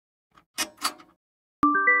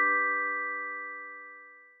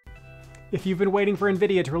If you've been waiting for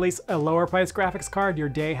NVIDIA to release a lower price graphics card, your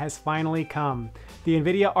day has finally come. The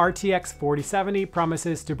NVIDIA RTX 4070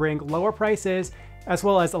 promises to bring lower prices, as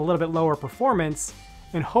well as a little bit lower performance,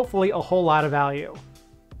 and hopefully a whole lot of value.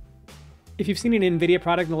 If you've seen an NVIDIA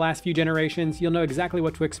product in the last few generations, you'll know exactly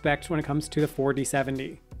what to expect when it comes to the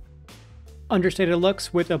 4070. Understated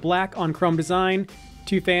looks with a black on chrome design,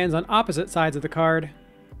 two fans on opposite sides of the card,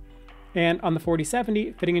 and on the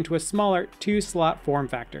 4070 fitting into a smaller 2-slot form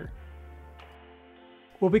factor.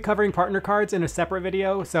 We'll be covering partner cards in a separate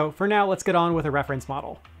video, so for now let's get on with a reference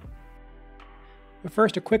model. But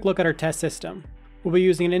first, a quick look at our test system. We'll be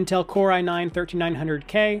using an Intel Core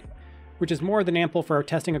i9-13900K, which is more than ample for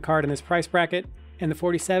testing a card in this price bracket, and the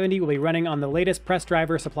 4070 will be running on the latest press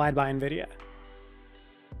driver supplied by NVIDIA.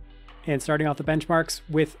 And starting off the benchmarks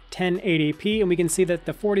with 1080p, and we can see that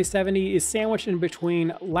the 4070 is sandwiched in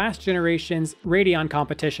between last generation's Radeon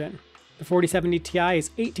competition. The 4070 Ti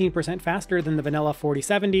is 18% faster than the vanilla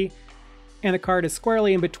 4070, and the card is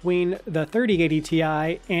squarely in between the 3080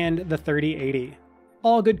 Ti and the 3080.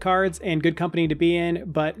 All good cards and good company to be in,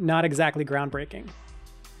 but not exactly groundbreaking.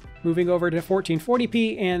 Moving over to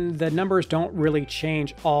 1440p, and the numbers don't really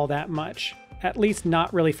change all that much, at least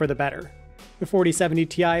not really for the better. The 4070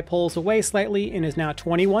 Ti pulls away slightly and is now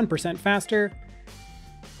 21% faster.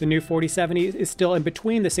 The new 4070 is still in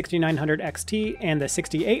between the 6900 XT and the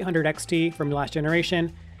 6800 XT from last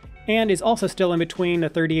generation, and is also still in between the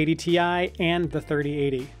 3080 Ti and the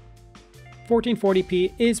 3080.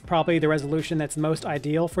 1440p is probably the resolution that's most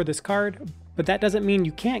ideal for this card, but that doesn't mean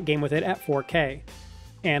you can't game with it at 4K.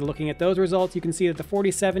 And looking at those results, you can see that the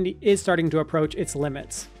 4070 is starting to approach its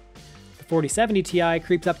limits. The 4070 Ti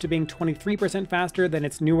creeps up to being 23% faster than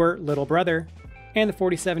its newer little brother, and the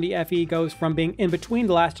 4070 Fe goes from being in between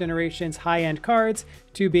the last generation's high-end cards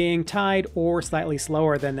to being tied or slightly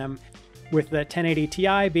slower than them, with the 1080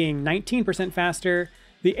 Ti being 19% faster,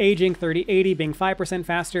 the aging 3080 being 5%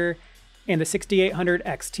 faster, and the 6800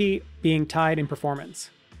 XT being tied in performance.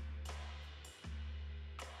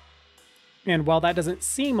 And while that doesn't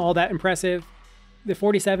seem all that impressive, the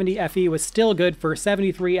 4070 Fe was still good for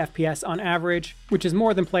 73 FPS on average, which is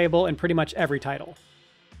more than playable in pretty much every title.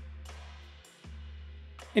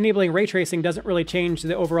 Enabling ray tracing doesn't really change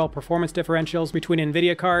the overall performance differentials between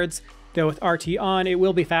NVIDIA cards, though with RT on, it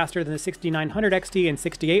will be faster than the 6900 XT and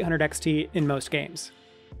 6800 XT in most games.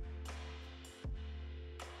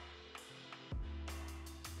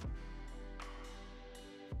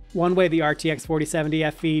 One way the RTX 4070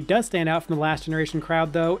 Fe does stand out from the last generation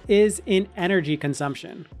crowd, though, is in energy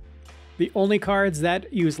consumption. The only cards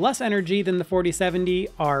that use less energy than the 4070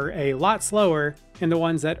 are a lot slower, and the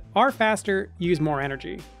ones that are faster use more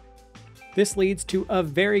energy. This leads to a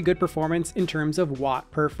very good performance in terms of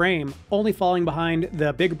watt per frame, only falling behind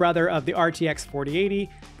the big brother of the RTX 4080,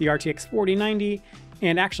 the RTX 4090,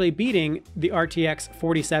 and actually beating the RTX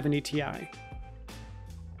 4070 Ti.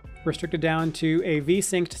 Restricted down to a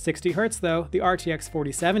V-synced 60Hz though, the RTX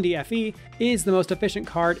 4070 Fe is the most efficient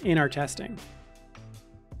card in our testing.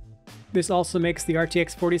 This also makes the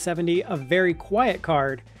RTX 4070 a very quiet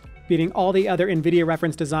card, beating all the other NVIDIA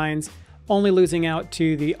reference designs, only losing out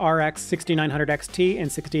to the RX 6900 XT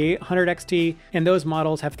and 6800 XT, and those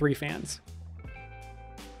models have 3 fans.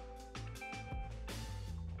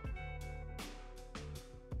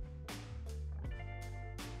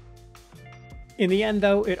 In the end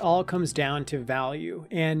though, it all comes down to value,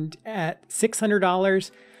 and at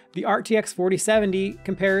 $600, the RTX 4070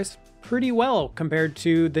 compares pretty well compared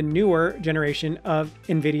to the newer generation of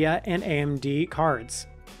NVIDIA and AMD cards.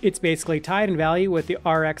 It's basically tied in value with the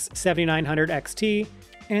RX 7900 XT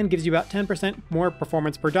and gives you about 10% more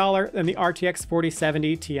performance per dollar than the RTX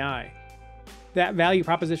 4070 Ti. That value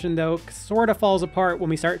proposition though sort of falls apart when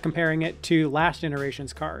we start comparing it to last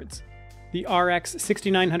generation's cards. The RX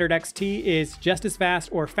 6900 XT is just as fast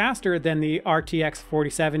or faster than the RTX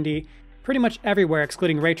 4070 pretty much everywhere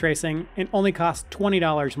excluding ray tracing, and only costs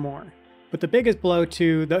 $20 more. But the biggest blow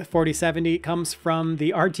to the 4070 comes from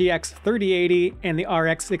the RTX 3080 and the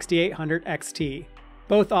RX 6800 XT,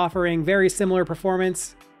 both offering very similar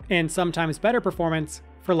performance and sometimes better performance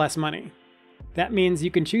for less money. That means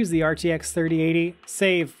you can choose the RTX 3080,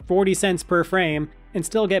 save 40 cents per frame, and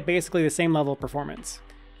still get basically the same level of performance.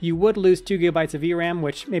 You would lose 2 GB of VRAM,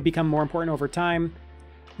 which may become more important over time,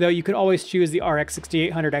 though you could always choose the RX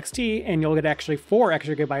 6800 XT and you'll get actually 4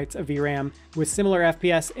 extra gigabytes of VRAM with similar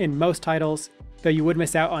FPS in most titles, though you would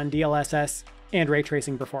miss out on DLSS and ray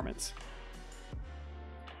tracing performance.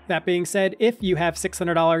 That being said, if you have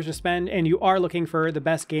 $600 to spend and you are looking for the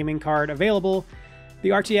best gaming card available, the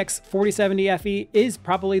RTX 4070 Fe is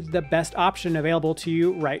probably the best option available to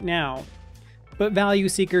you right now. but value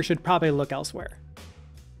seekers should probably look elsewhere.